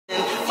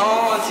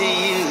on to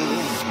you.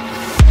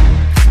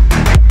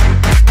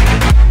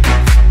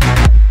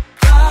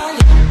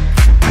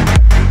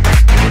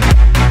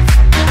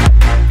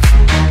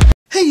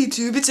 Hey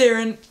YouTube, it's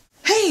Aaron.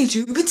 Hey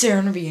YouTube, it's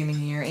Aaron Gaming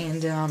here,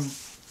 and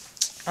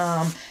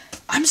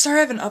I'm sorry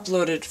I haven't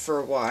uploaded for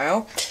a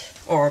while,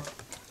 or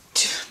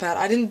too bad.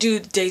 I didn't do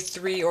day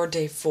 3 or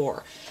day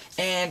 4,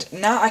 and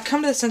now I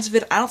come to the sense of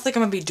it. I don't think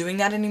I'm gonna be doing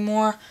that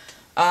anymore.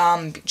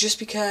 Just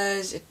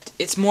because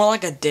it's more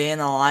like a day in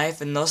the life,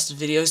 and those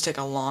videos take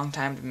a long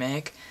time to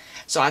make.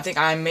 So I think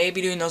I may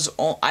be doing those.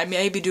 I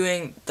may be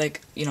doing,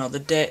 like, you know, the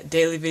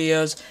daily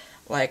videos,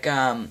 like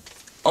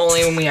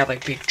only when we have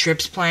like big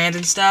trips planned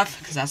and stuff,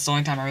 because that's the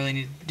only time I really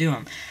need to do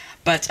them.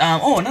 But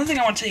oh, another thing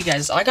I want to tell you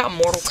guys is I got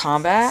Mortal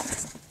Kombat.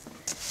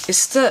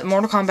 It's the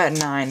Mortal Kombat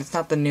 9. It's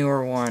not the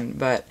newer one,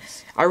 but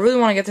I really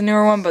want to get the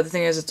newer one. But the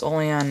thing is, it's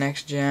only on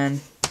next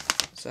gen,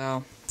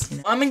 so.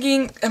 I'm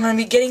gonna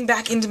be getting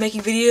back into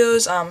making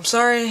videos.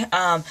 Sorry.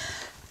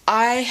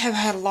 I have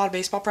had a lot of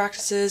baseball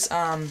practices.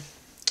 Now,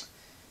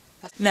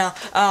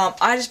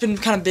 I just been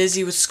kind of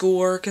busy with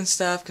schoolwork and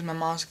stuff because my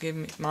mom's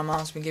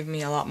been giving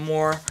me a lot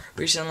more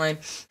recently.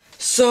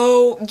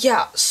 So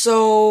yeah.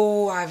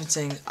 So I've been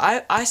saying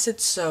I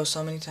said so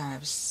many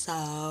times.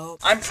 So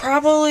I'm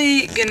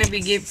probably gonna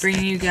be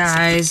bringing you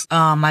guys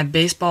my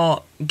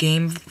baseball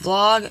game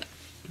vlog.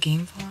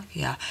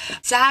 Yeah.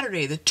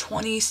 Saturday, the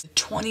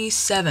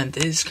 27th.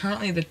 It is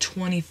currently the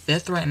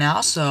 25th right now,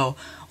 so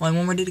only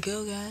one more day to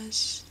go,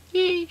 guys.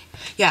 Yay.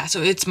 Yeah,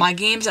 so it's my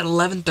game's at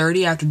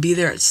 11:30. I have to be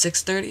there at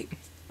 6:30.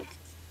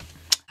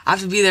 I have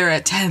to be there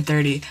at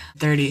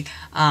 10:30,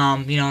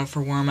 you know,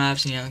 for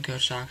warm-ups, you know,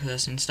 coach talks to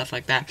us and stuff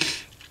like that.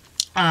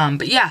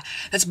 But yeah,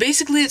 that's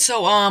basically it.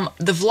 So,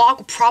 the vlog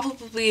will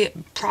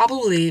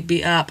probably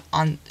be up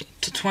on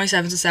the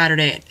 27th of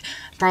Saturday,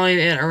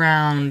 probably at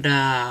around,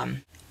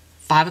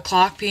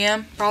 5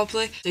 p.m.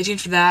 probably. Stay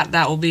tuned for that.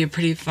 That will be a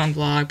pretty fun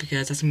vlog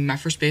because that's gonna be my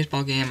first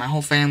baseball game. My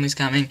whole family's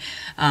coming,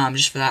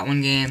 just for that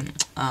one game.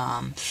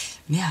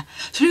 Yeah.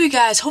 So anyway,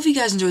 guys, hope you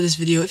guys enjoyed this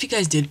video. If you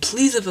guys did,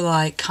 please leave a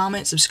like,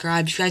 comment,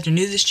 subscribe. If you guys are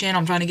new to this channel,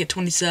 I'm trying to get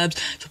 20 subs,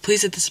 so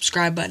please hit the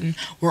subscribe button.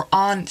 We're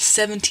on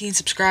 17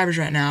 subscribers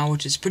right now,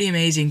 which is pretty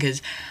amazing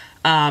because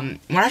when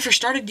I first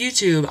started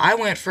YouTube, I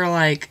went for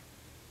like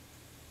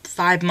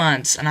 5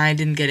 months and I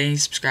didn't get any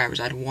subscribers.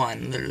 I had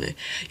 1, literally.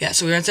 Yeah,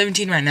 so we're on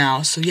 17 right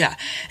now. So yeah.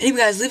 Anyway,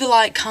 guys, leave a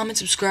like, comment,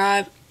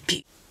 subscribe.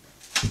 Peace.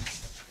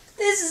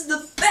 This is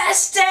the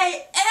best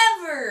day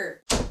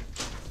ever!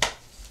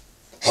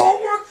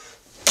 Homework?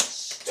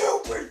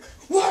 Stupid!